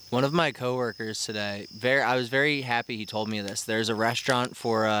One of my coworkers today, I was very happy he told me this. There's a restaurant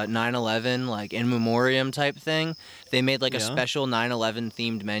for 9/11, like in memoriam type thing. They made like a special 9/11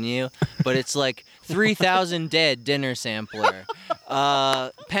 themed menu, but it's like 3,000 dead dinner sampler,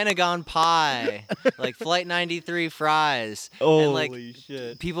 Pentagon pie, like Flight 93 fries. Holy and, like,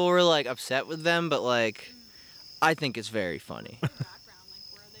 shit. People were like upset with them, but like, I think it's very funny.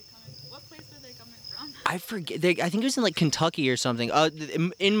 I forget. I think it was in like Kentucky or something.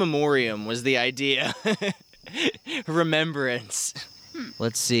 In memoriam was the idea. Remembrance.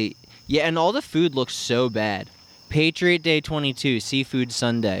 Let's see. Yeah, and all the food looks so bad. Patriot Day 22, Seafood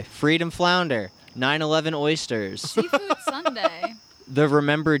Sunday. Freedom Flounder, 9/11 oysters. Seafood Sunday. The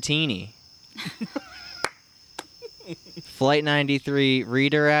Remember-tini. Flight 93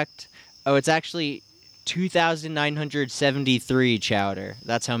 redirect. Oh, it's actually 2,973 chowder.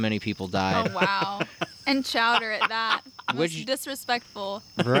 That's how many people died. Oh, wow. And chowder at that. Which- Disrespectful,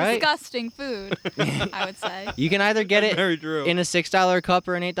 Right? disgusting food, I would say. You can either get it Very true. in a $6 cup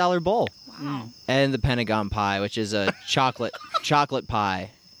or an $8 bowl. Wow. And the Pentagon pie, which is a chocolate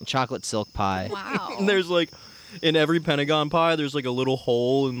pie, chocolate silk pie. Wow. And there's like, in every Pentagon pie, there's like a little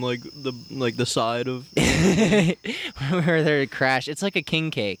hole in like the side of Where they crash. It's like a king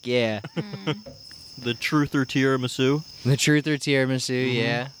cake, yeah. the truth or tiramisu. The truth or tiramisu,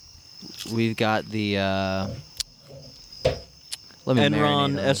 yeah. We've got the let me marinate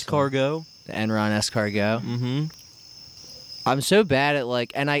on Enron this one. escargot. The Enron escargot. Mm-hmm. I'm so bad at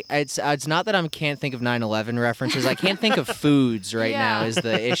like, and it's not that I can't think of 9/11 references. I can't think of foods right now Yeah. is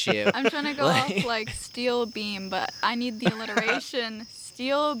the issue. I'm trying to go off like steel beam, but I need the alliteration.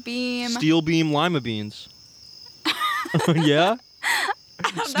 Steel beam. Steel beam lima beans. Yeah?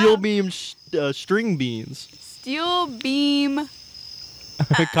 Steel beam string beans. Steel beam.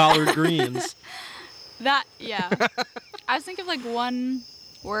 Collard greens. That, yeah. I was thinking of like one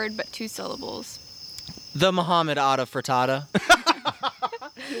word, but 2 syllables. The Muhammad Atta frittata.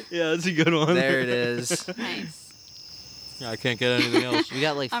 Yeah, that's a good one. There it is. Nice. Yeah, I can't get anything else. We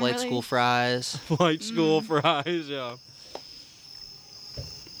got like I'm flight really- school fries. Flight school fries, yeah.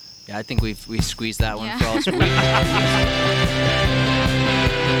 Yeah, I think we squeezed that one Yeah. for us.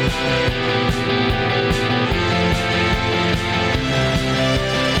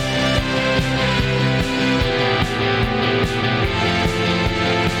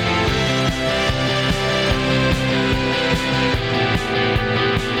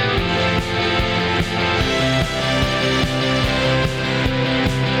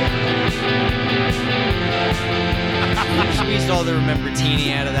 We squeezed all the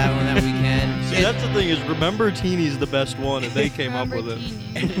Remember-tini out of that one that we can. See, that's the thing is, remember Teeny's the best one, and they came up with it.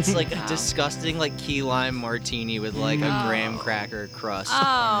 Lamborghini. It's like a Wow. disgusting like key lime martini with like a Oh. graham cracker crust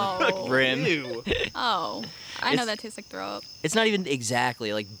on the Oh. rim. Ew. Oh. I know It's- that tastes like throw up. It's not even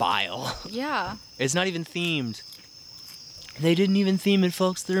exactly like bile. Yeah. It's not even themed. They didn't even theme it,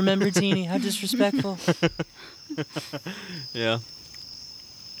 folks. The Remember-tini. How disrespectful. Yeah.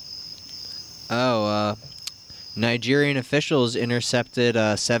 Oh, Nigerian officials intercepted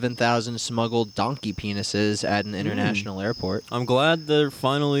 7,000 smuggled donkey penises at an international airport. I'm glad they're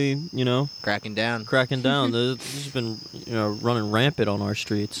finally, Cracking down. cracking down. This has been, running rampant on our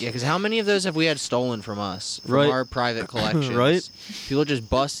streets. Yeah, because how many of those have we had stolen from us? From Right. our private collections? Right. People just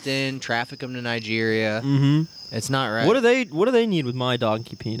bust in, traffic them to Nigeria. Mm-hmm. It's not right. What do they need with my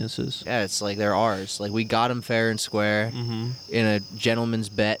donkey penises? Yeah, it's like they're ours. Like we got them fair and square Mm-hmm. in a gentleman's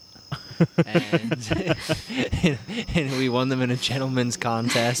bet. and, and we won them in a gentleman's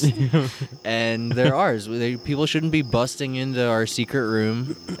contest, and they're ours. People shouldn't be busting into our secret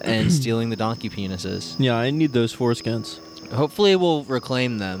room and stealing the donkey penises. Yeah, I need those foreskins. Hopefully, we'll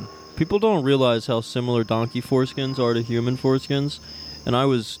reclaim them. People don't realize how similar donkey foreskins are to human foreskins, and I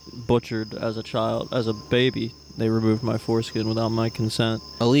was butchered as a child, as a baby. They removed my foreskin without my consent.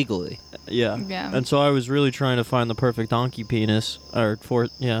 Illegally. Yeah. Yeah. And so I was really trying to find the perfect donkey penis,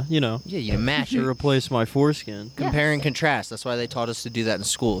 Yeah, you match to it. replace my foreskin. Compare and contrast. That's why they taught us to do that in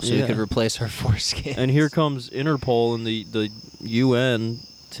school, so we Yeah. could replace our foreskin. And here comes Interpol and the UN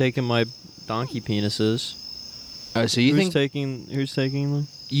taking my donkey penises. Oh, so you who's think taking them?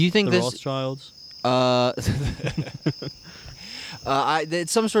 you think The this? Rothschilds?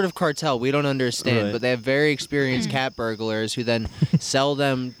 It's some sort of cartel. We don't understand, Right. but they have very experienced cat burglars who then sell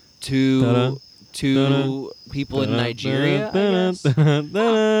them to Da-da. people in Nigeria. I guess.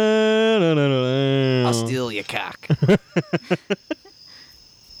 I'll steal your cock.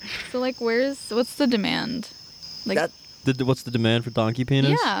 So like, what's the demand? Like, What's the demand for donkey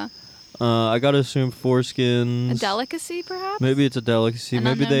penis? yeah, I gotta assume foreskins. a delicacy perhaps. Maybe it's a delicacy. An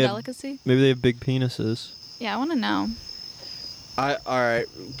Maybe unknown they have. delicacy. Maybe they have big penises. Yeah, I want to know. All right.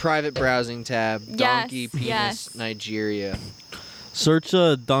 Private browsing tab. Yes, Donkey penis yes. Nigeria. Search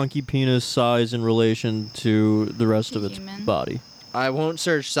a donkey penis size in relation to the rest of its Human. body. I won't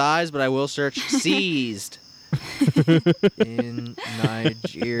search size, but I will search seized in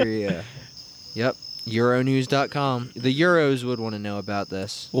Nigeria. Yep. Euronews.com. The Euros would want to know about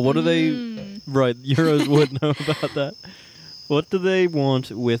this. Well, what do they? Mm. Right, Euros would know about that. What do they want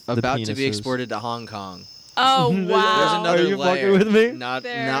with the About penises? to be exported to Hong Kong. Oh, There's wow. There's another Are you layer. fucking with me? Not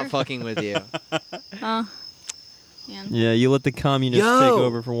There. fucking with you. Oh. Man. Yeah, you let the communists Yo! take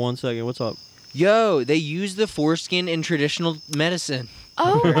over for 1 second. What's up? Yo, they use the foreskin in traditional medicine.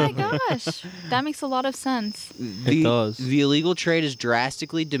 Oh my gosh. That makes a lot of sense. It does. The illegal trade is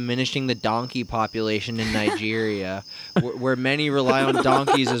drastically diminishing the donkey population in Nigeria, where many rely on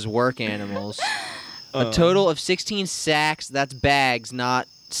donkeys as work animals. A total of 16 sacks, that's bags, not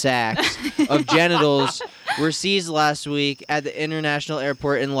sacks, of genitals were seized last week at the international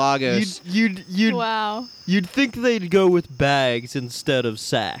airport in Lagos. You'd Wow. you'd think they'd go with bags instead of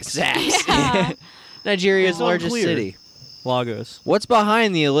sacks. Sacks. Yeah. Nigeria's It's largest unclear. city. Lagos. What's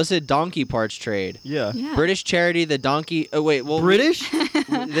behind the illicit donkey parts trade? Yeah. Yeah. British charity, the donkey. Oh wait, well, British?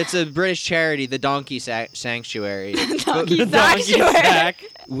 That's a British charity, the Donkey Sanctuary. Donkey Donkey sanctuary. sack.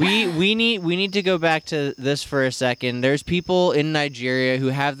 We need to go back to this for a second. There's people in Nigeria who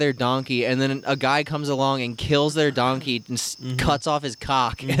have their donkey, and then a guy comes along and kills their donkey and cuts off his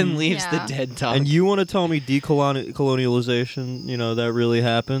cock and leaves Yeah. the dead donkey. And you want to tell me decolonialization, that really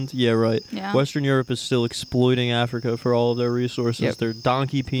happened? Yeah, right. Yeah. Western Europe is still exploiting Africa for all of their resources. Yep. Their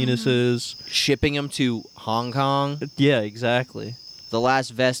donkey penises. shipping them to Hong Kong, Yeah, exactly. the last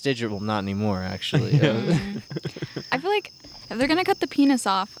vestige. Well, not anymore, actually. I feel like if they're gonna cut the penis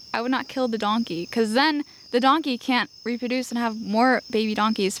off, I would not kill the donkey, because then the donkey can't reproduce and have more baby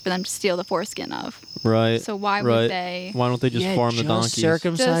donkeys for them to steal the foreskin of. Right. So why right. would they? Why don't they just farm the donkeys?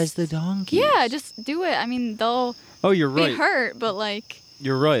 circumcise Just- the donkeys. Yeah, just do it. I mean, they'll Oh, you're be right. hurt, but like,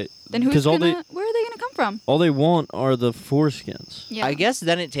 You're right. then who's 'Cause where are they gonna come from? all they want are the foreskins. Yeah, I guess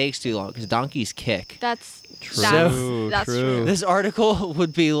then it takes too long because donkeys kick. that's True. that's true. true. This article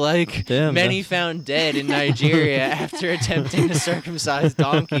would be like Damn, many found dead in Nigeria after attempting to circumcise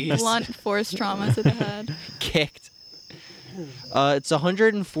donkeys. Blunt force trauma to the head. Kicked. It's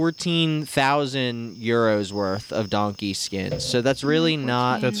 114,000 euros worth of donkey skins. So that's really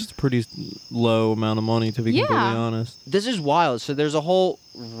not. That's a pretty low amount of money, to be Yeah. completely honest. This is wild. So there's a whole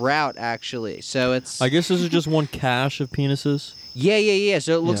route actually. So it's. I guess this is just one cache of penises. Yeah.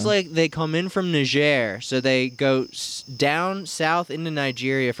 So it looks Yeah. like they come in from Niger. So they go down south into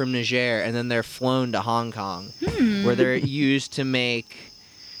Nigeria from Niger, and then they're flown to Hong Kong, where they're used to make.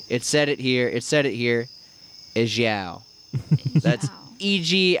 It said it here. Ejiao. That's Wow.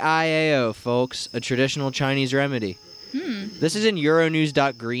 EGIAO, folks. A traditional Chinese remedy. This is in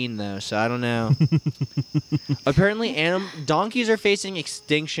Euronews.green though, so I don't know. Apparently, donkeys are facing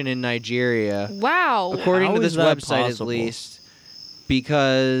extinction in Nigeria, Wow. according How to is this that website possible? at least,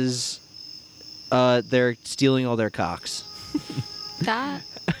 because they're stealing all their cocks. That.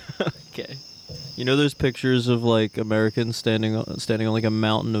 Okay. You know those pictures of like Americans standing on like a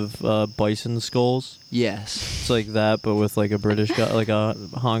mountain of bison skulls? Yes. It's like that, but with like a British guy, like a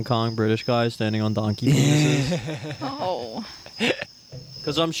Hong Kong British guy standing on donkey penises. Oh.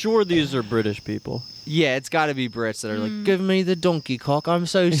 Because I'm sure these are British people. Yeah, it's got to be Brits that are like, give me the donkey cock. I'm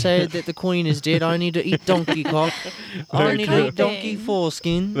so sad that the Queen is dead. I need to eat donkey cock. I Very need true. to eat donkey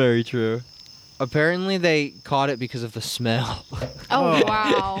foreskin. Very true. Apparently, they caught it because of the smell. Oh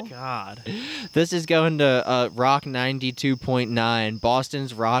wow. God. This is going to Rock 92.9,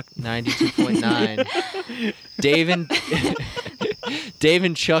 Boston's Rock 92.9. Dave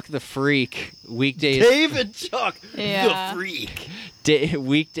and Chuck the Freak weekdays. David Chuck, Yeah. the freak.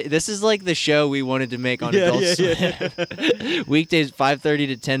 Weekday. This is like the show we wanted to make on Yeah, Adult yeah, Swim. Weekdays 5:30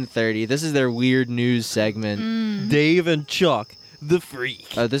 to 10:30. This is their weird news segment. Dave and Chuck, the freak.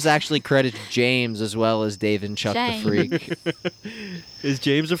 This actually credits James as well as Dave and Chuck James. the Freak. Is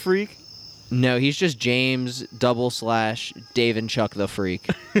James a freak? No, he's just James / Dave and Chuck the Freak.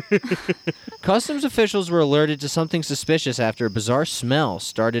 Customs officials were alerted to something suspicious after a bizarre smell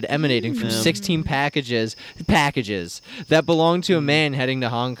started emanating from 16 packages that belonged to a man heading to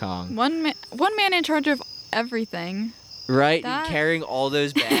Hong Kong. One man in charge of everything. Right? That- Carrying all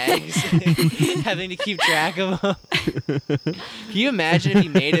those bags, having to keep track of them. Can you imagine if he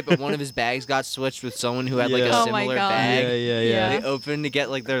made it, but one of his bags got switched with someone who had like Yeah. a Oh my similar God. bag? Yeah. They open to get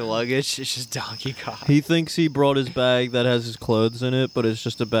like their luggage. It's just Donkey Kong. He thinks he brought his bag that has his clothes in it, but it's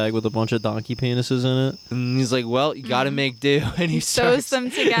just a bag with a bunch of donkey penises in it. And he's like, "Well, you got to make do." And he Sews starts. them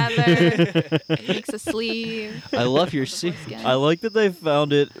together. Makes a sleeve. I love your suit. Foreskin. I like that they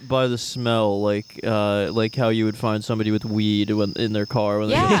found it by the smell, like how you would find somebody with weed in their car when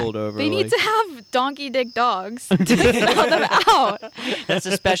they get Yeah, pulled over. they need like- to have donkey dick dogs to smell them out. That's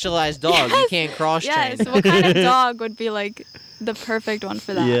a specialized dog. You Yes. can't cross train. Yes, what kind of dog would be like the perfect one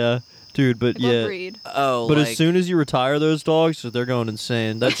for that? Yeah, dude, but Like, what yeah. breed? Oh, But like as soon as you retire those dogs, they're going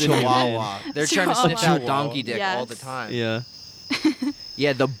insane. That's Chihuahua. They're trying to sniff Chihuahua. out donkey dick all the Yes. time. Yeah.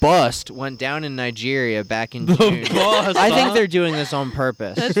 Yeah, the bust went down in Nigeria back in June. bust, I think huh? they're doing this on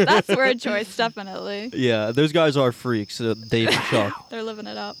purpose. That's word choice, definitely. Yeah, those guys are freaks. Dave and Chuck. They're living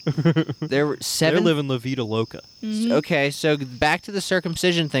it up. There were They're 7. living La Vida Loca. Mhm. Okay, so back to the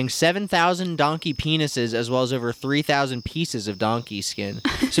circumcision thing. 7,000 donkey penises, as well as over 3,000 pieces of donkey skin.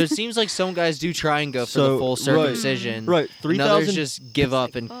 So it seems like some guys do try and go for the So, full right. circumcision. Right, And others 3,000 just give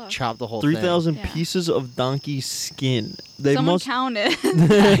up and fuck. chop the whole thing. 3,000 Yeah. pieces of donkey skin. They Someone must counted.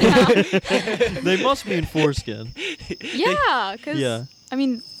 they must mean foreskin. Yeah, because Yeah. I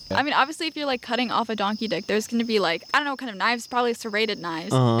mean, obviously, if you're like cutting off a donkey dick, there's gonna be like I don't know what kind of knives, probably serrated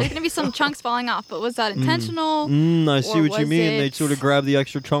knives. Uh-huh. There's gonna be some chunks falling off. But was that intentional? I see Or what you was mean. They it- sort of grab the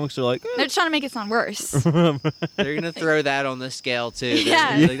extra chunks. They're like, They're just trying to make it sound worse. They're gonna throw that on the scale too. They're Yeah,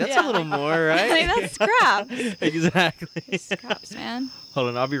 gonna be like, that's yeah. a little more, I mean, right? that's scraps. exactly. Scraps, man. Hold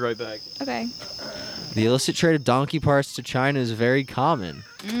on, I'll be right back. Okay. The illicit trade of donkey parts to China is very common.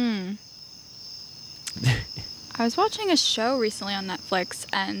 I was watching a show recently on Netflix,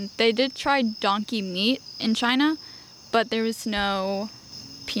 and they did try donkey meat in China, but there was no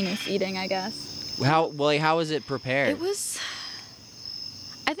penis eating, I guess. How is it prepared? It was,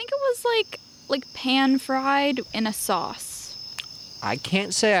 I think it was like pan fried in a sauce. I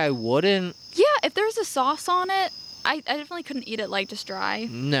can't say I wouldn't. Yeah, if there's a sauce on it, I definitely couldn't eat it like just dry.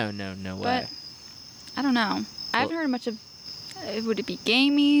 No way. But I don't know. I haven't heard much of. Would it be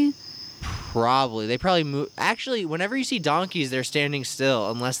gamey? Probably. They probably move. Actually, whenever you see donkeys, they're standing still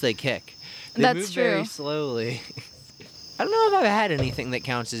unless they kick. They That's move very true. slowly. I don't know if I've had anything that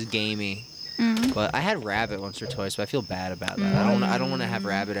counts as gamey. Mm. But I had rabbit once or twice, but I feel bad about that. I don't want to have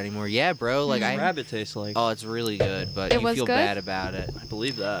rabbit anymore. Yeah, bro. Like I. Rabbit tastes like. Oh, it's really good, but It you was feel good? bad about it. I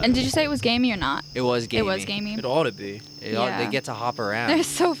believe that. And did you say it was gamey or not? It was gamey. It was gamey. It ought to be. They Yeah. get to hop around. They're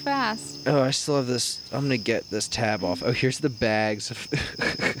so fast. Oh, I still have this. I'm gonna get this tab off. Oh, here's the bags.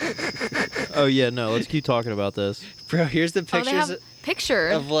 Oh yeah, no. Let's keep talking about this. Bro, here's the Oh, they pictures have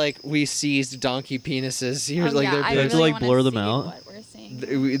pictures. of like we seized donkey penises. Here's like I their have to, really like, wanna blur them see out? What we're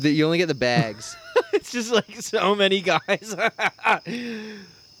seeing. You only get the bags. It's just like so many guys.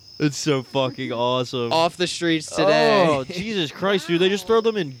 It's so fucking awesome. Off the streets today. Oh Jesus Christ, dude! They just throw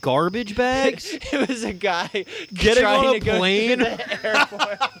them in garbage bags. It was a guy Getting trying on to a go plane? to the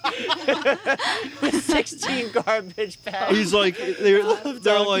airport with 16 garbage bags. He's like, they're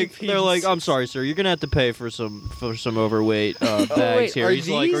donkey like, penises. I'm sorry, sir. You're gonna have to pay for some overweight bags wait, here. are He's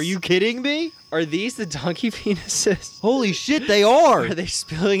like, are these- you kidding me? Are these the donkey penises? Holy shit, they are. Are they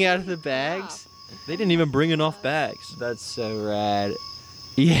spilling out of the bags? They didn't even bring enough bags. That's so rad.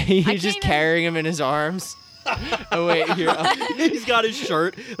 Yeah, he's can't just even- carrying him in his arms. Oh wait, here. He's got his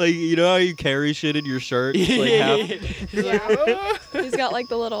shirt. Like, you know how you carry shit in your shirt? It's like half. Yeah. He's got like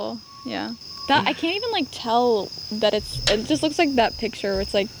the little yeah. That I can't even like tell that it just looks like that picture where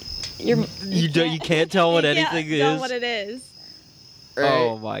it's like you can't tell what you anything can't tell is. what it is.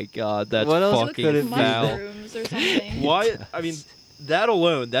 Oh my god, that's What else fucking could it be? foul. Mushrooms or something. Why? I mean, that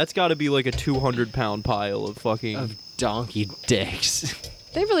alone, that's got to be like a 200-pound pile of fucking. Of donkey dicks.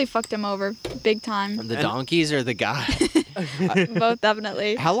 They really fucked him over big time. The donkeys or the guy? Both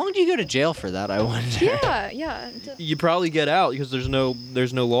definitely. How long do you go to jail for that? I wonder. Yeah. You probably get out because there's no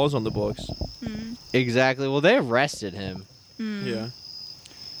laws on the books. Exactly. Well, they arrested him. Yeah.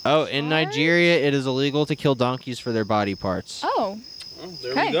 Oh, in Nigeria, it is illegal to kill donkeys for their body parts. Oh.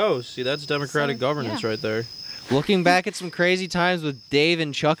 There Okay. we go. See, that's democratic So, governance yeah. right there. Looking back at some crazy times with Dave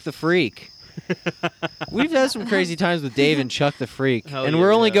and Chuck the Freak. We've had some crazy times with Dave and Chuck the Freak, Hell and yeah,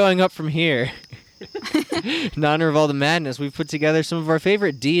 we're only yeah. going up from here. In honor of all the madness, we've put together some of our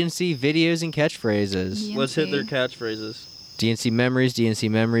favorite DNC videos and catchphrases. Let's hit their catchphrases. DNC memories, DNC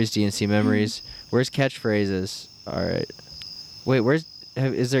memories, DNC memories. Where's catchphrases? All right. Wait,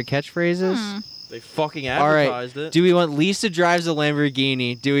 is there catchphrases? They fucking All right. advertised it. Do we want Lisa drives a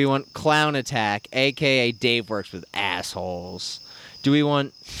Lamborghini? Do we want Clown Attack, aka Dave works with assholes? Do we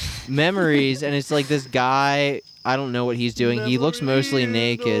want memories? And it's like this guy I don't know what he's doing. He looks mostly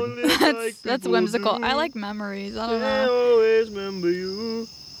naked. That's whimsical. I like memories. I don't know. always remember you.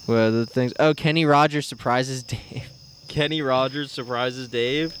 What are the things? Oh, Kenny Rogers surprises Dave. Kenny Rogers surprises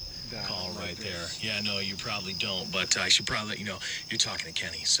Dave. Call right there. Yeah, no, you probably don't, but I should probably let you know you're talking to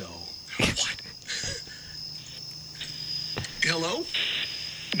Kenny, so. What? Hello?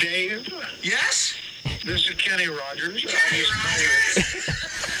 Dave, Yes? this is Kenny Rogers.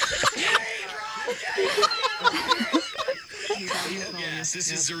 Yes,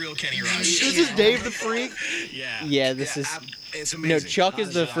 this is the real Kenny Rogers. This is Dave the Freak. Yeah. Yeah, this is. It's No, amazing. Chuck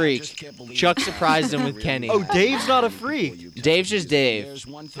is the freak. Chuck surprised him with Kenny. Oh, Dave's not a freak. Dave's just Dave.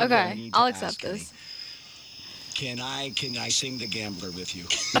 Okay, I'll accept this. Can I sing the gambler with you?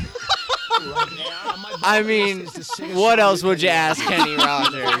 I mean, what else would you ask Kenny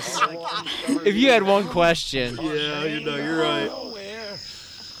Rogers? If you had one question. Yeah, you're right.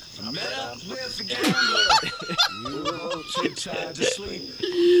 Met up with the gambler. You were too tired to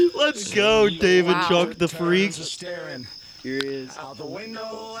sleep. Let's go, Dave and Wow. Chuck the Freak. Turns are staring Here he is. out the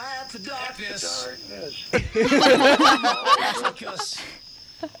window at the darkness. Took us.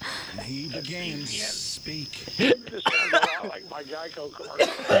 And he began to speak. This sounds a lot like my Geico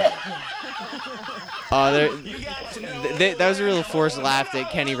commercial. Oh, that was a real forced laugh at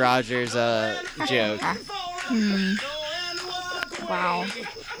Kenny Rogers' joke. Wow.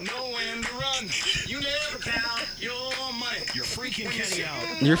 No end to run. You never count your money. You're freaking Kenny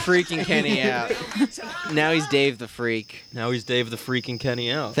out. You're freaking Kenny out. Now he's Dave the Freak. Now he's Dave the Freak and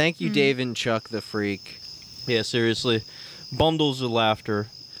Kenny out. Thank you, Dave and Chuck the Freak. Yeah, seriously. Bundles of laughter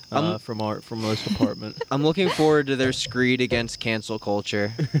from this department. I'm looking forward to their screed against cancel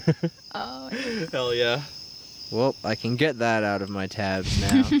culture. Oh. Hell yeah. Well, I can get that out of my tabs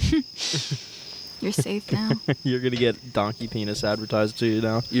now. You're safe now. You're going to get donkey penis advertised to you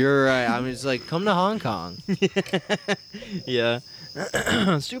now. You're right. I'm just like, come to Hong Kong. Yeah.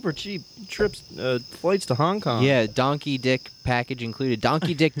 Super cheap trips, flights to Hong Kong. Yeah, donkey dick package included.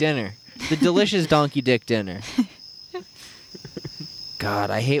 Donkey dick dinner. The delicious donkey dick dinner.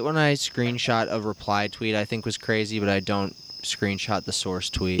 God, I hate when I screenshot a reply tweet I think was crazy, but I don't screenshot the source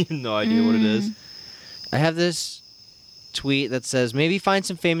tweet. No idea what it is. I have this tweet that says, maybe find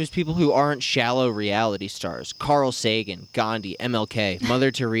some famous people who aren't shallow reality stars. Carl Sagan, Gandhi, MLK,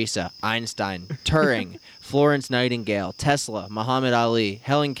 Mother Teresa, Einstein, Turing, Florence Nightingale, Tesla, Muhammad Ali,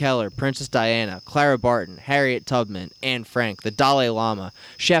 Helen Keller, Princess Diana, Clara Barton, Harriet Tubman, Anne Frank, the Dalai Lama,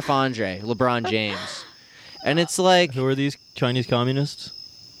 Chef Andre, LeBron James. And it's like, Who are these Chinese communists?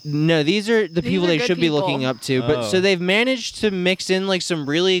 no, these are the These people are they good should be people. looking up to. But Oh. so they've managed to mix in like some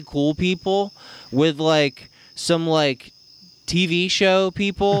really cool people with like some like TV show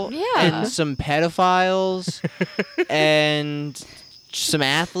people Yeah. and some pedophiles and some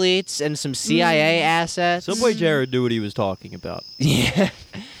athletes and some CIA assets. Subway Jared knew what he was talking about. Yeah.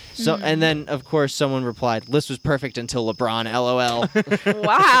 So and then of course someone replied, "List was perfect until LeBron, LOL."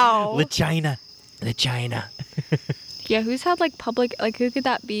 Wow. China. The China. Yeah, who's had like public, like who could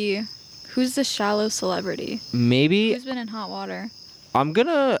that be? Who's the shallow celebrity? Maybe Who's been in hot water? I'm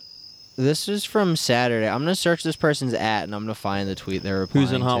gonna. This is from Saturday. I'm gonna search this person's and I'm gonna find the tweet they're replying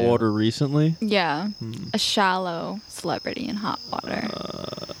Who's in hot to. water recently? Yeah, a shallow celebrity in hot water.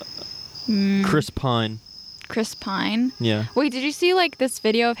 Chris Pine. Chris Pine. Yeah. Wait, did you see like this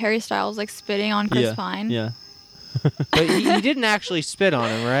video of Harry Styles like spitting on Chris yeah. Pine? Yeah. But he didn't actually spit on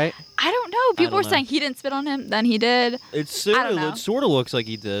him, right? I don't know. People don't were know. saying he didn't spit on him, then he did. It sort know. of looks like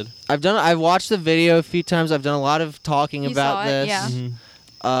he did. I've watched the video a few times. I've done a lot of talking You about saw it? this. Yeah. Mhm.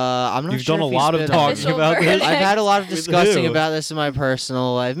 I'm not You've sure done a if he lot of spit on talking it. Official about this. verdict. I've had a lot of With discussing who? about this in my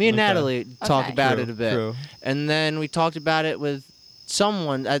personal life. Me and Okay. Natalie talk Okay. about True, it a bit, true. and then we talked about it with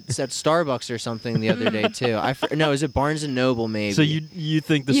someone at Starbucks or something the other day too. No, is it Barnes and Noble maybe? So you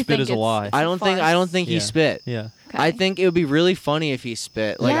think the You spit think is a it's- lie? I don't think he Yeah. spit. Yeah. Okay. I think it would be really funny if he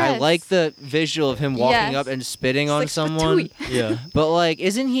spit. Like I Yes. like the visual of him walking Yes. up and spitting It's on like someone. spitooey. Yeah. But like,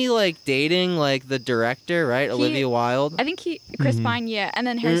 isn't he like dating like the director, right? Olivia Wilde. I think Chris Mhm. Pine, yeah, and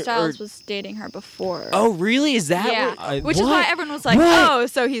then Harry Or- Styles was dating her before. Oh, really? Is that yeah, what? which is why What? everyone was like, What? "Oh,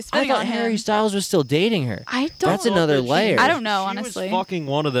 so he's I spitting thought on Harry him." Styles was still dating her. I don't. That's another layer. I don't know, She honestly. was fucking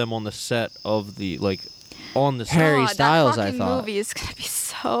one of them on the set of the on the set. Harry God, Styles, that I fucking thought. movie is gonna be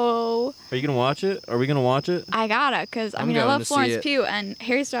so. Are you gonna watch it? Are we gonna watch it? I gotta, cause I I'm mean, I going love to see Florence it. Pugh, and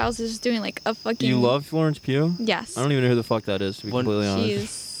Harry Styles is just doing like a fucking. You love Florence Pugh? Yes. I don't even know who the fuck that is, to be When completely honest.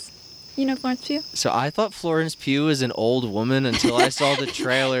 She's. You know Florence Pugh? So I thought Florence Pugh was an old woman until I saw the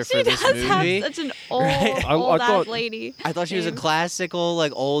trailer She for this does movie. have such an old, Right? I old thought- ass lady. I thought she was a name. classical,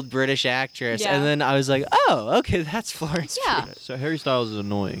 like old British actress, Yeah. and then I was like, "Oh, okay, that's Florence Yeah. Pugh." So Harry Styles is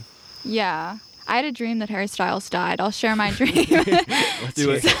annoying. Yeah. I had a dream that Harry Styles died. I'll share my dream. Let's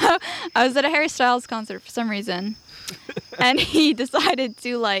do it. So I was at a Harry Styles concert for some reason, and he decided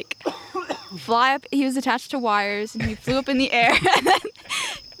to like fly up. He was attached to wires, and he flew up in the air, and then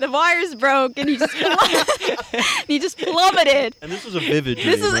the wires broke, and he just plummeted. And this was a vivid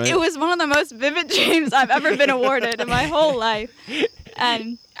dream, right? It was one of the most vivid dreams I've ever been awarded in my whole life.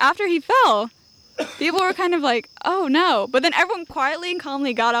 And after he fell, people were kind of like, "Oh no!" But then everyone quietly and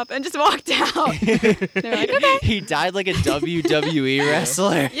calmly got up and just walked out. They're like, "Okay." He died like a WWE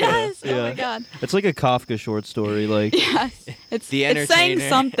wrestler. Yes. Yeah. Oh my God. It's like a Kafka short story. Like, Yes. It's The it's saying Entertainer.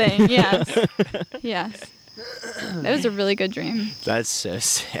 something. Yes. Yes. That was a really good dream. That's so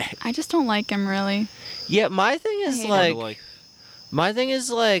sick. I just don't like him really. Yeah, my thing is hate him. like,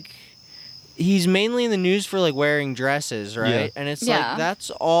 he's mainly in the news for like wearing dresses, right? Yeah. And it's Yeah. like that's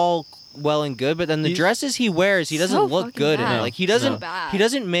all well and good, but then the He's- dresses he wears, he doesn't So look fucking good in bad. it. Like he No. doesn't So bad. he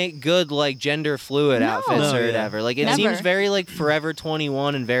doesn't make good like gender fluid No. outfits No, or yeah. whatever. Like it Never. seems very like Forever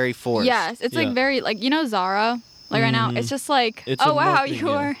 21 and very forced. Yes. It's Yeah. like very like Zara. Like right now, Mhm. it's just like, It's oh a wow, marketing, you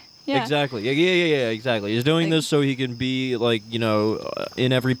yeah. are. Yeah. Exactly. Yeah, exactly. He's doing Like- this so he can be like,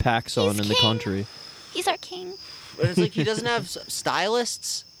 in every PacSun He's in the king. country. He's our king. But it's like he doesn't have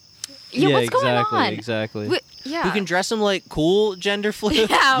stylists Yeah. What's exactly, going on? exactly. Yeah. who can dress him like cool gender fluid.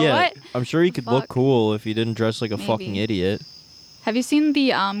 Yeah. yeah, What? I'm sure he could look Fuck. cool if he didn't dress like a fucking Maybe. idiot. Have you seen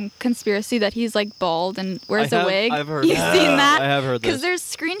the conspiracy that he's like bald and wears I a have- wig? I've heard You've that. seen that? I have heard Because this. there's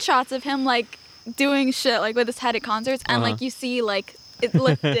screenshots of him like doing shit like with his head at concerts, and Uh-huh. like you see like it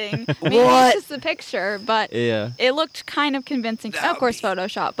lifting. Maybe What? it's just a picture, but Yeah. it looked kind of convincing. Of course,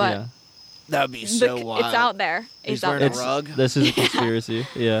 Photoshop, but yeah. That would be the- so wild. it's out there. He's It's out wearing a there. rug. This is a conspiracy.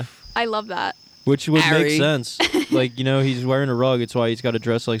 Yeah. I love that. Which would Harry. make sense. Like, he's wearing a rug. It's why he's got to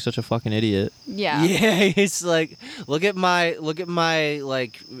dress like such a fucking idiot. Yeah. Yeah, it's like look at my like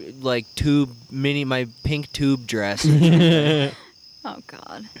my pink tube dress. Oh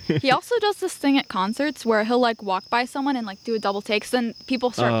God. He also does this thing at concerts where he'll like walk by someone and like do a double take. So then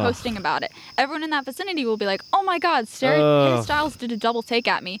people start Ugh. posting about it. Everyone in that vicinity will be like, "Oh my God, Ugh. Harry Styles did a double take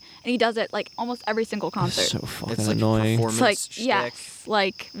at me," and he does it like almost every single concert. So fucking It's like annoying. a It's like performance shtick. yes,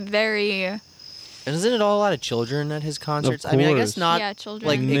 like very And isn't it all a lot of children at his concerts? I mean, I guess course. not yeah children.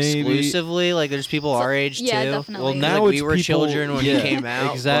 like Maybe- exclusively. Like there's people our age yeah, too. definitely. Well, Like, now we it's were people- children when yeah, he came out.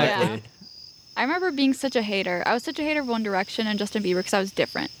 but- Exactly. Yeah. I remember being such a hater. I was such a hater of One Direction and Justin Bieber because I was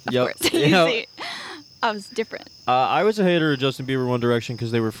different. Of Yep. course, you Yeah. see, I was different. I was a hater of Justin Bieber One Direction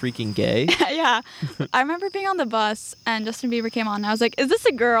because they were freaking gay. Yeah. I remember being on the bus and Justin Bieber came on and I was like, "Is this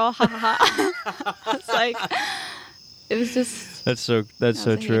a girl?" Ha ha ha. It's like, it was just, That's so I was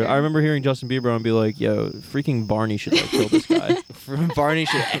a true. hater. I remember hearing Justin Bieber and be like, "Yo, freaking Barney should like kill this guy." Barney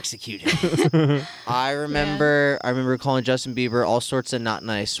should execute him. I remember calling Justin Bieber all sorts of not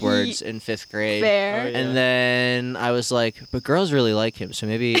nice words in 5th grade. fair. Oh, yeah. And then I was like, but girls really like him, so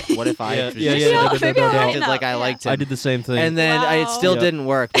maybe what if I Yeah, was yeah, just yeah, like, no, maybe no, I'll no. lighten acted like up, I yeah. liked him. I did the same thing. And then it still Wow. didn't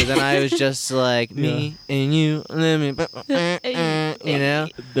work. But then I was just like, me and you, you know?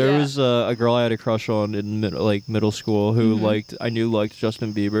 There Yeah. was a girl I had a crush on in middle school who Mm-hmm. I knew liked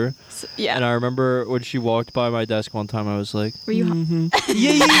Justin Bieber, Yeah. and I remember when she walked by my desk one time, I was like, Were you?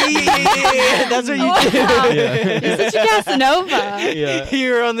 Yeah. That's what you Wow. do. Yeah. You're such a Casanova. yeah,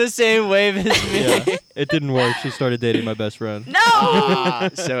 You were on the same wave as me. yeah. It didn't work. She started dating my best friend. No. Ah,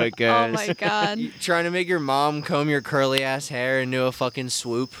 so it goes. Oh my God. You trying to make your mom comb your curly ass hair into a fucking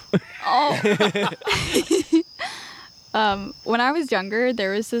swoop. Oh. When I was younger,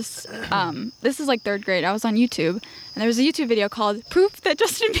 there was this. This is like 3rd grade. I was on YouTube, and there was a YouTube video called "Proof That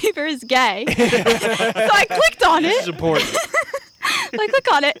Justin Bieber Is Gay." So I clicked on This it. is important. So I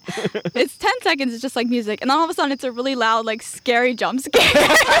click on it. It's 10 seconds. It's just like music, and then all of a sudden, it's a really loud, like scary jump scare.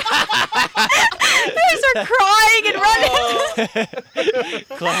 They start crying and running.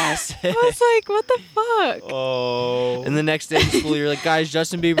 Class. I was like, "What the fuck?" Oh. And the next day in school, you're like, guys,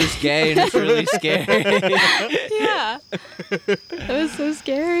 Justin Bieber's gay and it's really scary. Yeah. It was so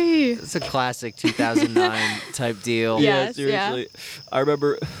scary. It's a classic 2009 type deal. Yeah. Yeah, Yes, yeah. seriously. I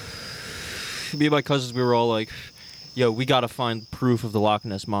remember me and my cousins, we were all like, "Yo, we gotta find proof of the Loch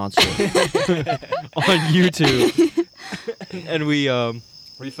Ness Monster on YouTube." And we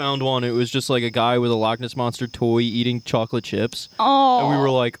found one. It was just like a guy with a Loch Ness Monster toy eating chocolate chips. Oh. And we were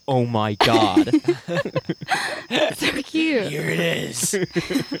like, "Oh my god." so cute. Here it is.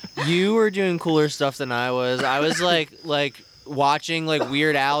 You were doing cooler stuff than I was. I was like watching like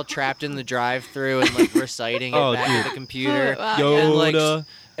Weird Al trapped in the drive-thru and like reciting it Oh, back dude. to the computer. Wow, And, like, Yoda.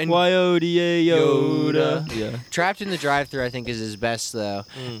 and Y-O-D-A Yoda. Yoda. Yeah. Trapped in the drive-thru I think is his best though.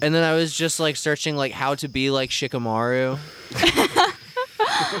 Mm. And then I was just like searching like how to be like Shikamaru.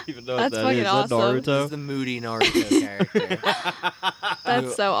 don't even know That's what that fucking is. awesome. Is that Naruto? He's the moody Naruto character.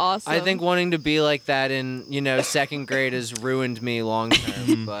 That's so awesome. I think wanting to be like that in, second grade has ruined me long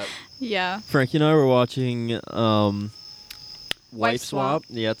term, but Yeah. Frankie and I were watching Wife Swap. Swap.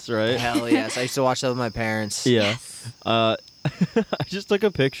 Yeah, that's right. hell yes. I used to watch that with my parents. Yeah. I just took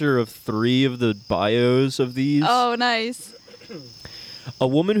a picture of 3 of the bios of these. Oh, nice. A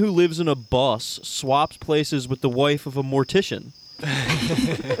woman who lives in a bus swaps places with the wife of a mortician.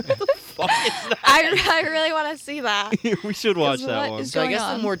 I really want to see that. We should watch that what one. is So I going guess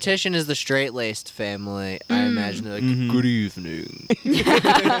on? the mortician is the straight-laced family. I imagine they're like, Mhm. good evening.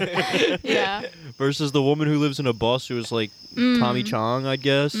 Yeah. Versus the woman who lives in a bus who is like Tommy Chong, I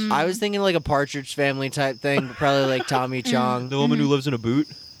guess. I was thinking like a Partridge Family type thing, but probably like Tommy Chong. The woman who lives in a boot.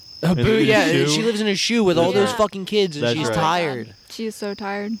 A in boot, a yeah, shoe. she lives in a shoe with all those Yeah. fucking kids, and That's she's right. tired. She is so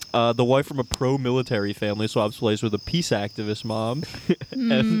tired. The wife from a pro-military family swaps place with a peace activist mom.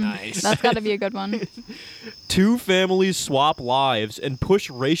 And Nice. That's got to be a good one. 2 families swap lives and push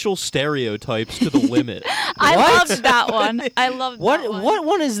racial stereotypes to the limit. I What? loved that one. I loved What that one. what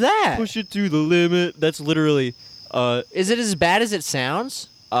one is that? Push it to the limit. That's literally. Is it as bad as it sounds?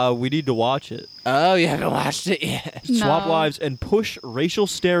 We need to watch it. Oh, you haven't watched it yet. Swap No. lives and push racial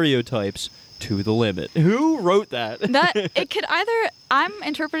stereotypes to the limit. Who wrote that? That it could either I'm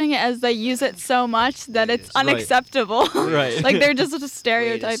interpreting it as they use it so much that it's Right. unacceptable. Right. Like they're just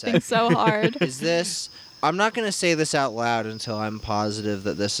stereotyping sec. so hard. Is this? I'm not gonna say this out loud until I'm positive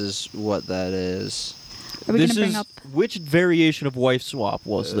that this is what that is. Are we This gonna bring is up which variation of wife swap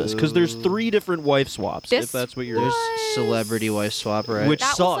was this? Because there's 3 different wife swaps. This if that's what you're. There's was- celebrity wife swap, right? Which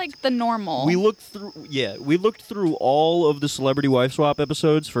that sucked. was like the normal. We looked through. Yeah, we looked through all of the celebrity wife swap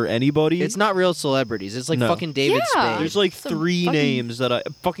episodes for anybody. it's not real celebrities. It's like No. fucking David Yeah. Spade. There's like Some 3 fucking- names that I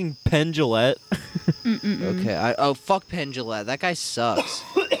fucking Penn Jillette. Okay. Fuck Penn Jillette. That guy sucks.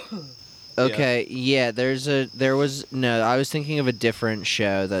 Okay. Yeah. I was thinking of a different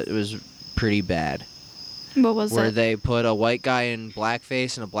show that was pretty bad, What was where it? they put a white guy in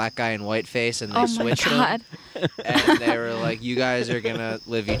blackface and a black guy in whiteface, and they Oh my switched god. them, and they were like, "You guys are gonna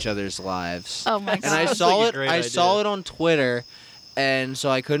live each other's lives." Oh my And I god. saw like a it. great I idea. saw it on Twitter, and so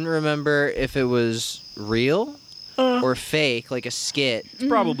I couldn't remember if it was real or fake, like a skit. It's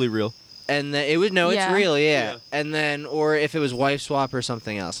probably real. And then it was no, it's Yeah. real, yeah. Yeah. And then, or if it was wife swap or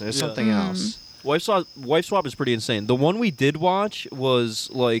something else, and it was Yeah. something else. Wife swap is pretty insane. The one we did watch was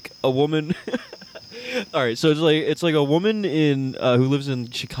like a woman. All right, so it's like a woman in who lives in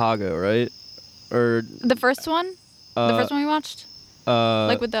Chicago, right? Or The first one? The first one we watched?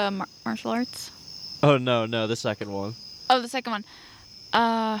 Like with the martial arts? oh no, the second one. Oh, the second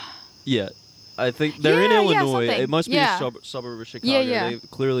one. Yeah. I think they're in Yeah, Illinois. something. It must be Yeah. a suburb of Chicago. Yeah. They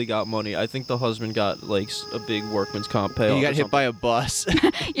clearly got money. I think the husband got like a big workman's comp payoff. You got or hit by a bus.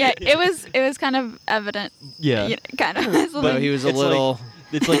 Yeah, it was kind of evident. Yeah. Kind of. But he was a It's like- little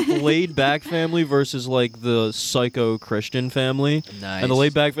It's like the laid back family versus like the psycho Christian family. nice. And the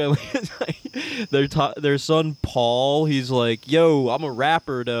laid back family is like their son Paul, he's like, "Yo, I'm a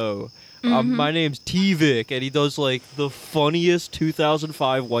rapper though. My name's T-Vic," and he does like the funniest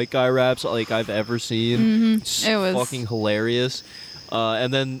 2005 white guy raps like I've ever seen. It's It was- fucking hilarious.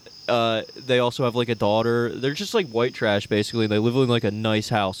 And then they also have like a daughter. They're just like white trash basically. They live in like a nice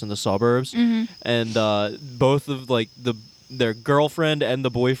house in the suburbs, and both of like their girlfriend and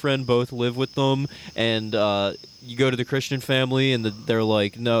the boyfriend both live with them. And you go to the Christian family, and they're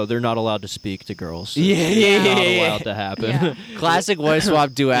like, no, they're not allowed to speak to girls. Yeah, yeah, It's not yeah. allowed to happen. Yeah. classic wife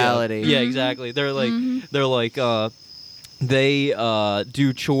swap duality. Yeah, exactly. They're like they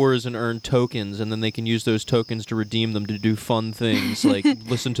do chores and earn tokens, and then they can use those tokens to redeem them to do fun things like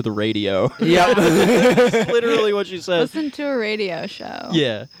listen to the radio. Yep. That's literally what she said. Listen to a radio show.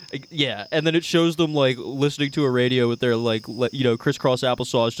 Yeah, and then it shows them like listening to a radio with their like crisscross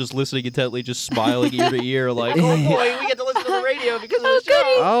applesauce, just listening intently, just smiling ear to ear, like, oh boy, we get to listen to the radio because of the show.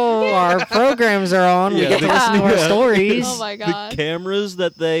 Oh, our programs are on. We Yeah, get to the- listen to our yeah. stories. Oh my The god. cameras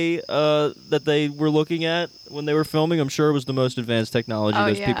that they were looking at when they were filming, I'm sure was the most advanced technology Oh,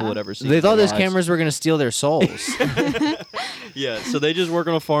 those yeah. people had ever seen. They in thought their those lives. cameras were gonna steal their souls. Yeah, so they just work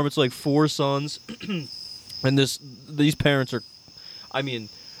on a farm. It's like 4 sons, and these parents are. I mean,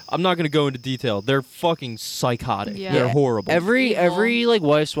 I'm not gonna go into detail. They're fucking psychotic. Yeah. They're horrible. Every like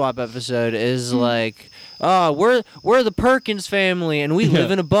wife swap episode is like, oh, we're the Perkins family and we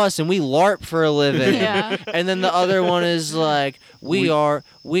live in a bus and we LARP for a living. Yeah. And then the other one is like, we are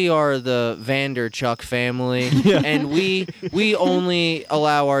the Vanderchuck family and we only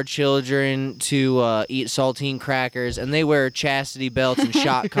allow our children to eat saltine crackers and they wear chastity belts and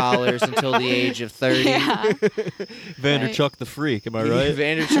shot collars until the age of 30. Yeah. Vanderchuck the freak. Am I right?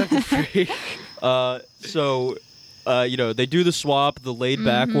 Vanderchuck the freak. So, they do the swap. The laid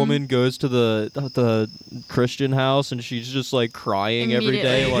back woman goes to the Christian house, and she's just like crying every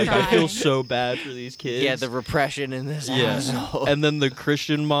day. Immediately Like, I feel crying. so bad for these kids. Yeah, the repression in this household. And then the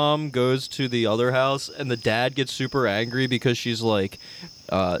Christian mom goes to the other house, and the dad gets super angry because she's like,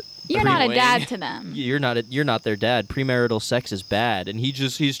 You're not a Wayne. dad to them. you're not their dad. Premarital sex is bad. And he's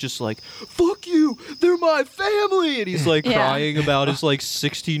just like, fuck you, they're my family. And he's like Yeah. crying about his like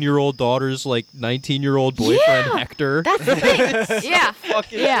 16-year-old daughter's like 19-year-old boyfriend Yeah. Hector. That's the thing. Yeah.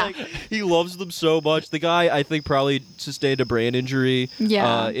 Fucking, Yeah. like, he loves them so much. The guy, I think, probably sustained a brain injury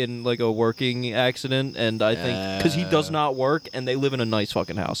Yeah. in like a working accident, and I think because he does not work, and they live in a nice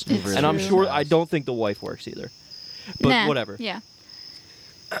fucking house. It's And I'm true. sure I don't think the wife works either. But Nah. whatever. Yeah.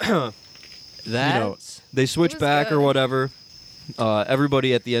 That's They switch was back or good. whatever.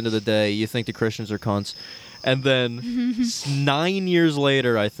 Everybody at the end of the day, you think the Christians are cunts. And then 9 years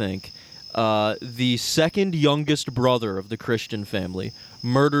later, I think, the second youngest brother of the Christian family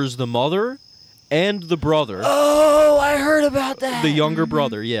murders the mother and the brother, oh, I heard about that. the younger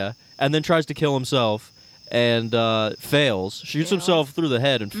brother, yeah, and then tries to kill himself and fails. Shoots himself through the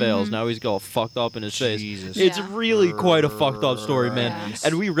head and fails. Now he's all fucked up in his Jesus. face. It's Yeah. really quite a fucked up story, man. Yeah.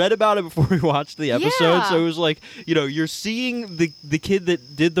 And we read about it before we watched the episode, Yeah. so it was like, you're seeing the kid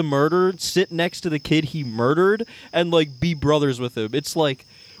that did the murder sit next to the kid he murdered and like be brothers with him. It's like,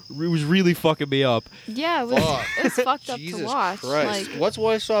 it was really fucking me up. Yeah, it was fucked up Jesus to watch. Christ. Like What's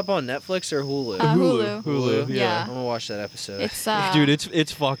Wife Swap on Netflix or Hulu? Hulu. Hulu, Yeah. I'm gonna watch that episode. It's Dude,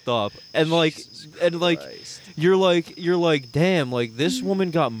 it's fucked up. And like Christ. you're like, damn, like this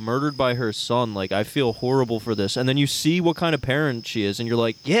woman got murdered by her son. Like, I feel horrible for this. And then you see what kind of parent she is, and you're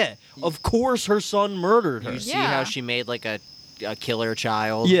like, yeah, of course her son murdered her. You see Yeah. how she made like a killer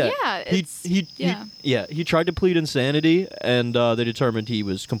child. Yeah, Yeah, it's- yeah. He tried to plead insanity, and they determined he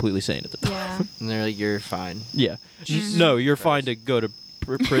was completely sane at the time. Yeah. And they're like, you're fine. Yeah, no, you're fine to go to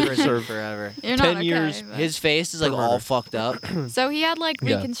prison Prison serve. forever. You're 10 not okay, years, but- His face is like For all murder. fucked up. So he had like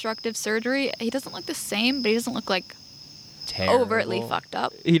Yeah. reconstructive surgery. He doesn't look the same, but he doesn't look like Terrible. overtly fucked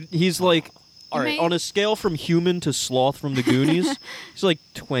up. He's like, all right, may- on a scale from human to sloth from the Goonies, he's like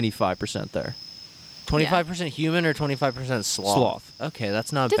 25% there. 25% human or 25% sloth? Sloth. Okay,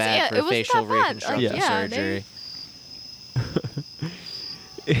 that's not Just- bad yeah, for it wasn't facial that bad. Like, reconstructive yeah, they- surgery.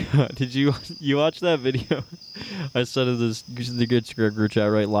 Did you watch that video? I said in the good group chat,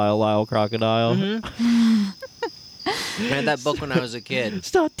 right? Lyle Crocodile. I read that book when I was a kid.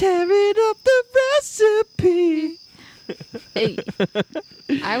 Start tearing up the recipe. Hey,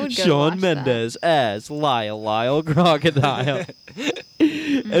 I would go Shawn watch Mendes as Lyle Crocodile.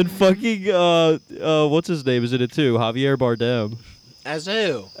 And fucking what's his name is in it too? Javier Bardem As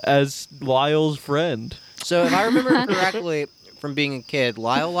who? as Lyle's friend. So if I remember correctly from being a kid,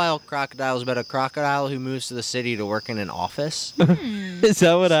 Lyle Crocodile is about a crocodile who moves to the city to work in an office. Is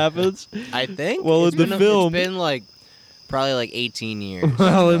that what happens? I think. Well, It's in the been film- it's been like probably like 18 years.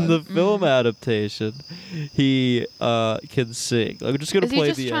 Well, in the but- film adaptation, he can sing. I'm just gonna that. Is he play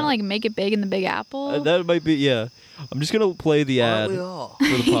just the trying to like make it big in the Big Apple? that might be, yeah. I'm just gonna play the ad Aren't we for all? the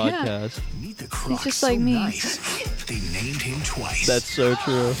Yeah. podcast. Meet the Croc. just so like me. Nice. They named him twice. That's so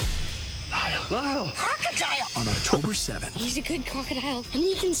true. Lyle. Crocodile! On October 7th He's a good crocodile, and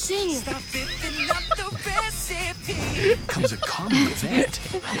he can sing. comes a comedy event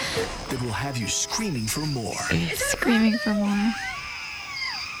that will have you screaming for more. Screaming for more.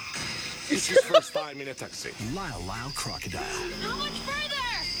 This is first 5-minute taxi. Lyle Crocodile. How much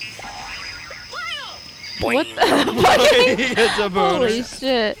further? Lyle! What the It's a boner. Holy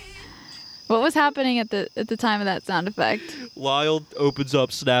shit. What was happening at the time of that sound effect? Lyle opens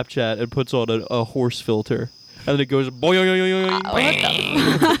up Snapchat and puts on a horse filter, and then it goes boing.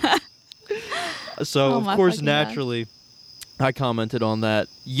 So Oh of my course, fucking God. naturally, I commented on that.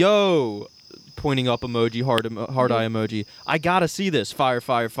 Yo, pointing up emoji, heart eye emoji. I gotta see this. Fire.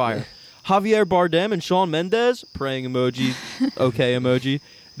 Javier Bardem and Shawn Mendes, praying emoji, okay emoji.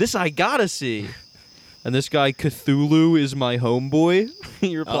 This I gotta see. And this guy Cthulhu is my homeboy.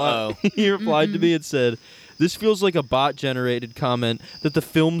 He replied. He replied to me and said, "This feels like a bot-generated comment that the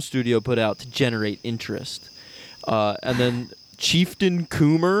film studio put out to generate interest." And then Chieftain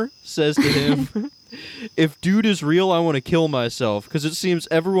Coomer says to him, "If dude is real, I want to kill myself because it seems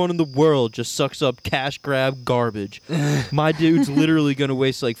everyone in the world just sucks up cash grab garbage. My dude's literally going to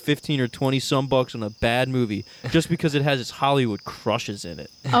waste like 15 or 20 some bucks on a bad movie just because it has its Hollywood crushes in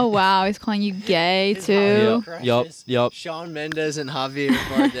it." Oh wow, he's calling you gay too. Yup. Sean Mendes and Javier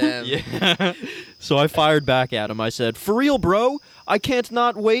Bardem. Yeah. So I fired back at him. I said, "For real, bro? I can't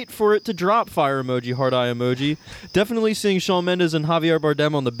not wait for it to drop." Fire emoji, heart eye emoji. Definitely seeing Shawn Mendes and Javier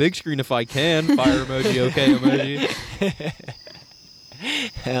Bardem on the big screen if I can. Fire emoji, okay emoji.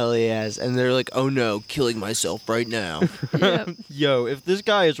 Hell yes. And they're like, "Oh no, killing myself right now." Yep. Yo, if this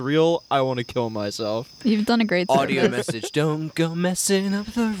guy is real, I want to kill myself. You've done a great Audio service. message, "Don't go messing up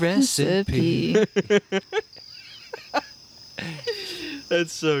the recipe."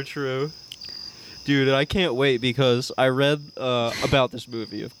 That's so true. Dude, and I can't wait because I read about this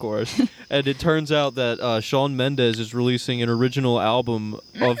movie, of course, and it turns out that Shawn Mendes is releasing an original album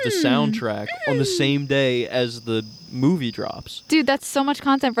of the soundtrack on the same day as the movie drops. Dude, that's so much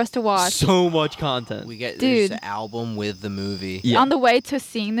content for us to watch. So much content. We get Dude. there's the album with the movie. Yeah. On the way to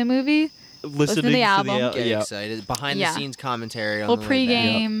seeing the movie, Listening to the al- album. Get yeah. excited. Behind Yeah. the scenes commentary on we'll the way back.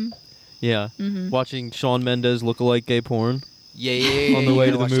 pregame. Yeah. Mhm. Watching Shawn Mendes look-alike gay porn Yeah. on the way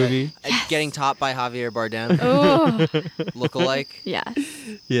You to the gotta watch that. movie. Getting topped by Javier Bardem. Oh, Look-alike. yes.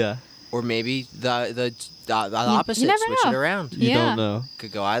 Yeah. Or maybe the opposite. never Switch know. it around. You Yeah. don't know.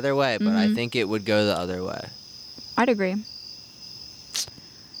 Could go either way, but I Mhm. think it would go the other way. I'd agree.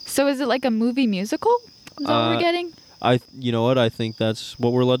 So is it like a movie musical? Is that what we're getting? You know what? I think that's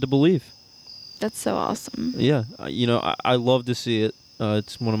what we're led to believe. That's so awesome. Yeah. I love to see it.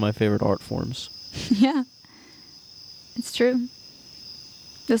 It's one of my favorite art forms. Yeah. It's true.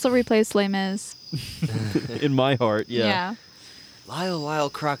 This will replace Les Mis. In my heart, yeah. Lyle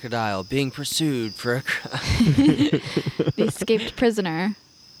Crocodile being pursued for a crime. The escaped prisoner.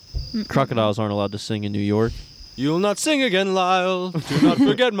 Crocodiles aren't allowed to sing in New York. You'll not sing again, Lyle. Do not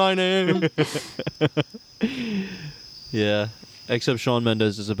forget my name. Yeah. Except Shawn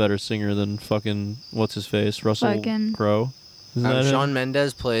Mendes is a better singer than fucking what's his face, Russell Fucking- Crowe. Isn't that him? Shawn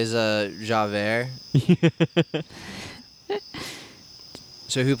Mendes plays Javert.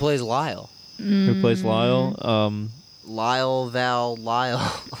 So who plays Lyle? Who plays Lyle? Lyle. Val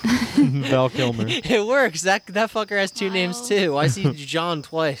Kilmer. It works. That fucker has two names Lyle. too. Why is he John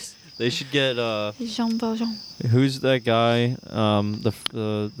twice? They should get Jean Valjean. who's that guy?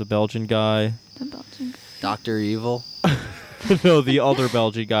 The Belgian guy. The Belgian. Dr. Evil. No, the other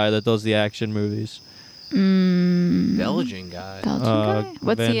Belgian guy that does the action movies. Belgian guy. Belgian guy?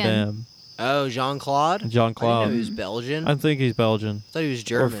 What's Van he in? Damme. Oh, Jean-Claude? Jean I didn't Claude. know he was Belgian. I think he's Belgian thought he was or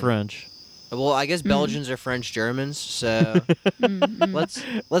German. French. Well, I guess Belgians are French Germans, so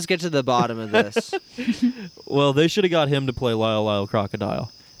let's get to the bottom of this. Well, they should have got him to play Lyle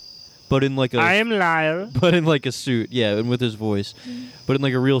Crocodile, but in like a Lyle. but in like a suit, yeah, and with his voice, but in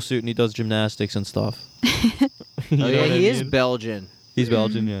like a real suit, and he does gymnastics and stuff. Oh yeah, he is Belgian, He's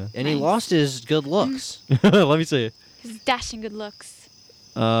Belgian, yeah. and he lost his good looks. Let me see. His dashing good looks.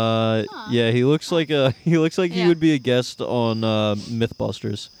 Yeah, he looks like he Yeah. would be a guest on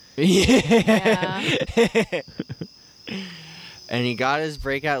MythBusters. Yeah. And he got his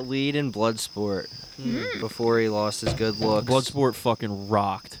breakout lead in Bloodsport before he lost his good looks. Bloodsport fucking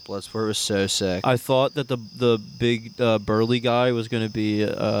rocked. Bloodsport was so sick. I thought that the big burly guy was gonna be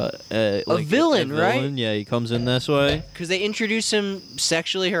like villain, right? Yeah, he comes in this way. Because they introduced him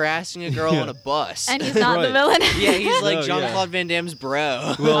sexually harassing a girl Yeah. on a bus. And he's not the Right. villain. yeah, he's like No, Jean-Claude Van Damme's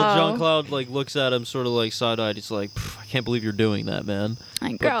bro. Well, Oh. Jean Claude like looks at him sort of like side eyed. He's like, "I can't believe you're doing that, man."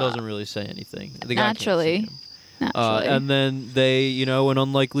 Like, But grow doesn't up. really say anything. The guy can't see Naturally. him. Naturally. And then they, an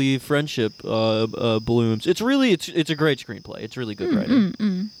unlikely friendship blooms. It's a great screenplay. It's really good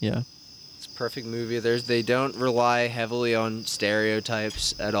writing. Yeah. It's a perfect movie. They don't rely heavily on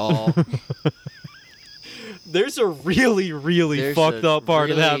stereotypes at all. There's a really, really There's fucked a up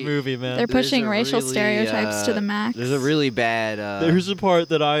part of that really- movie, man. They're There's pushing a racial really, stereotypes to the max. There's a really bad. There's a part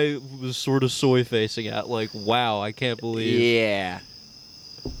that I was sort of soy facing at, like, wow, I can't believe. yeah,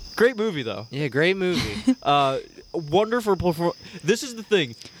 Great movie though. yeah, great movie. Wonderful performance. This is the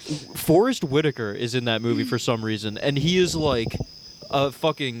thing. Forrest Whitaker is in that movie for some reason, and he is like a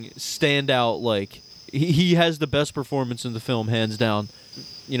fucking standout. Like he has the best performance in the film, hands down.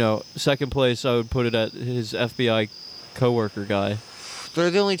 Second place, I would put it at his FBI coworker guy.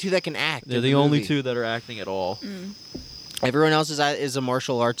 They're the only two that can act. They're in the only movie. two that are acting at all. Everyone else is a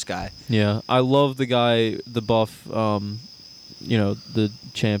martial arts guy. Yeah, I love the guy, the buff. The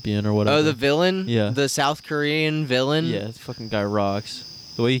champion or whatever. Oh, the villain. Yeah. The South Korean villain. Yeah, this fucking guy rocks.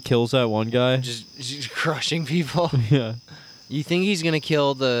 The way he kills that one guy. Just crushing people. Yeah. You think he's gonna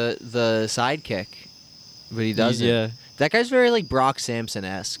kill the sidekick, but he doesn't. Yeah. That guy's very like Brock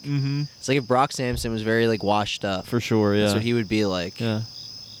Sampson-esque. Mm-hmm. It's like if Brock Sampson was very like washed up. For sure. Yeah. That's what he would be like. Yeah.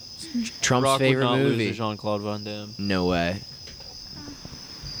 Trump's Brock favorite would not movie. lose to Jean-Claude Van Damme. No way.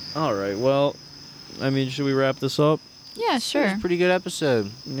 All right. Well, I mean, should we wrap this up? Yeah, sure. Pretty good episode.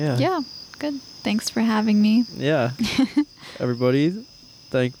 Yeah. Yeah, good. Thanks for having me. Yeah. Everybody,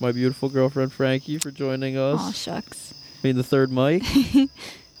 thank my beautiful girlfriend Frankie for joining us. Aw, shucks. Being the third mic.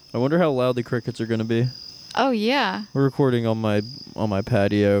 I wonder how loud the crickets are gonna be. Oh, yeah. We're recording on my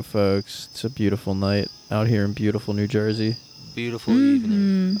patio, folks. It's a beautiful night out here in beautiful New Jersey. Beautiful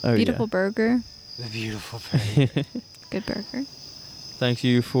evening. Oh, Beautiful burger. The beautiful bird. Good burger. Thank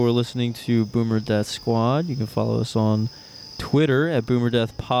you for listening to Boomer Death Squad. You can follow us on Twitter at Boomer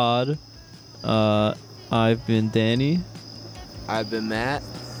Death Pod. I've been Danny. I've been Matt.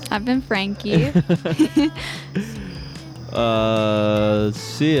 I've been Frankie.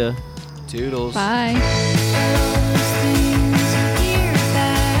 See ya. Toodles. Bye.